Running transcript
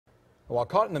While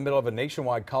caught in the middle of a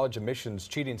nationwide college admissions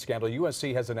cheating scandal,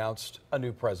 USC has announced a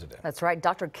new president. That's right.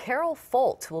 Dr. KCAL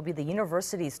Folt will be the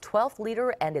university's 12th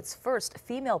leader and its first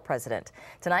female president.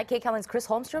 Tonight, KCAL's Chris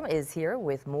Holmstrom is here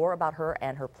with more about her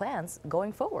and her plans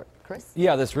going forward. Chris?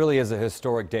 Yeah, this really is a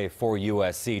historic day for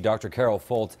USC. Dr. KCAL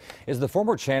Folt is the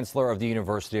former chancellor of the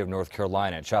University of North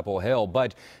Carolina at Chapel Hill,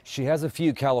 but she has a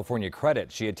few California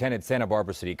credits. She attended Santa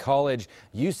Barbara City College,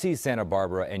 UC Santa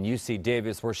Barbara, and UC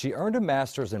Davis, where she earned a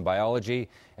master's in biology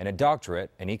and a doctorate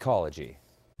in ecology.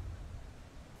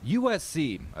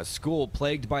 USC, a school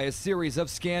plagued by a series of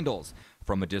scandals,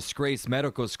 from a disgraced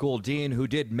medical school dean who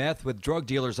did meth with drug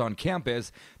dealers on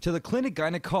campus to the clinic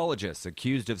gynecologist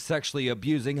accused of sexually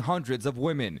abusing hundreds of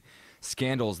women.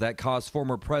 Scandals that cost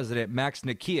former President Max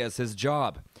Nikias his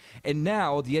job. And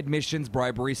now the admissions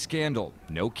bribery scandal.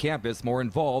 No campus more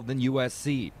involved than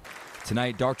USC.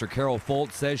 Tonight, Dr. KCAL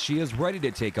Folt says she is ready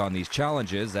to take on these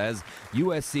challenges as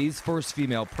USC's first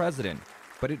female president.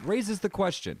 But it raises the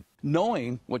question.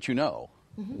 Knowing what you know,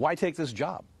 why take this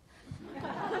job?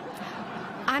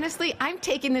 Honestly, I'm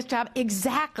taking this job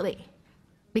exactly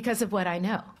because of what I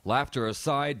know. Laughter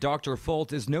aside, Dr.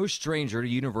 Folt is no stranger to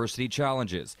university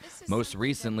challenges, most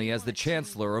recently as the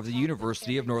chancellor of the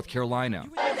University of North Carolina.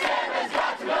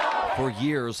 For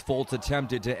years, Folt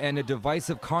attempted to end a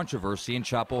divisive controversy in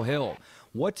Chapel Hill.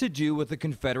 What to do with the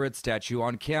Confederate statue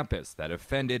on campus that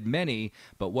offended many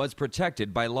but was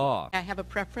protected by law. I have a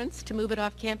preference to move it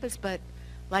off campus, but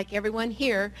like everyone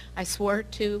here, I swore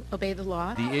to obey the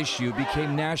law. The issue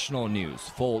became national news.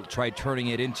 Folt tried turning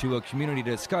it into a community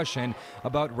discussion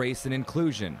about race and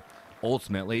inclusion.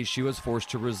 Ultimately, she was forced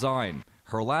to resign.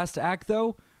 Her last act,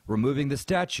 though, removing the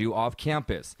statue off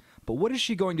campus. But what is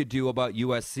she going to do about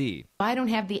USC? I don't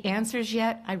have the answers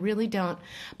yet. I really don't.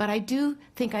 But I do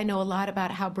think I know a lot about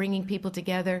how bringing people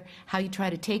together, how you try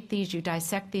to take these, you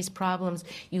dissect these problems,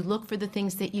 you look for the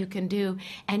things that you can do,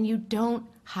 and you don't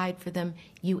hide for them,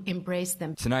 you embrace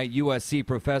them. Tonight, USC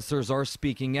professors are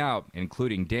speaking out,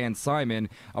 including Dan Simon,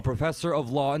 a professor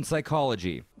of law and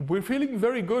psychology. We're feeling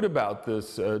very good about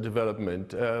this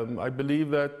development. I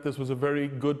believe that this was a very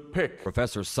good pick.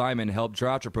 Professor Simon helped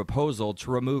draft a proposal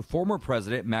to remove former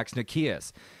President Max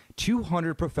Nikias.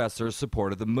 200 professors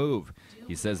supported the move.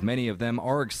 He says many of them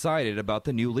are excited about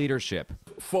the new leadership.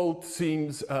 Folt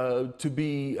seems to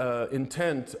be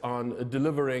intent on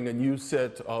delivering a new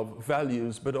set of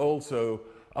values, but also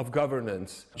of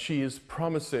governance. She is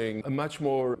promising a much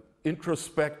more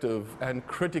introspective and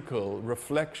critical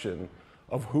reflection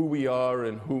of who we are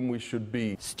and whom we should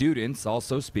be. Students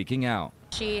also speaking out.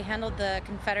 She handled the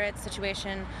Confederate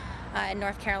situation in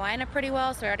North Carolina pretty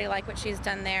well, so I already like what she's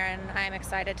done there, and I'm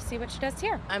excited to see what she does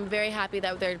here. I'm very happy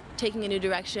that they're taking a new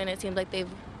direction. It seems like they've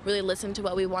really listened to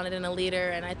what we wanted in a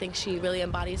leader, and I think she really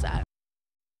embodies that.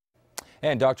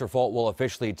 And Dr. Folt will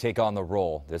officially take on the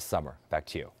role this summer. Back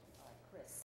to you.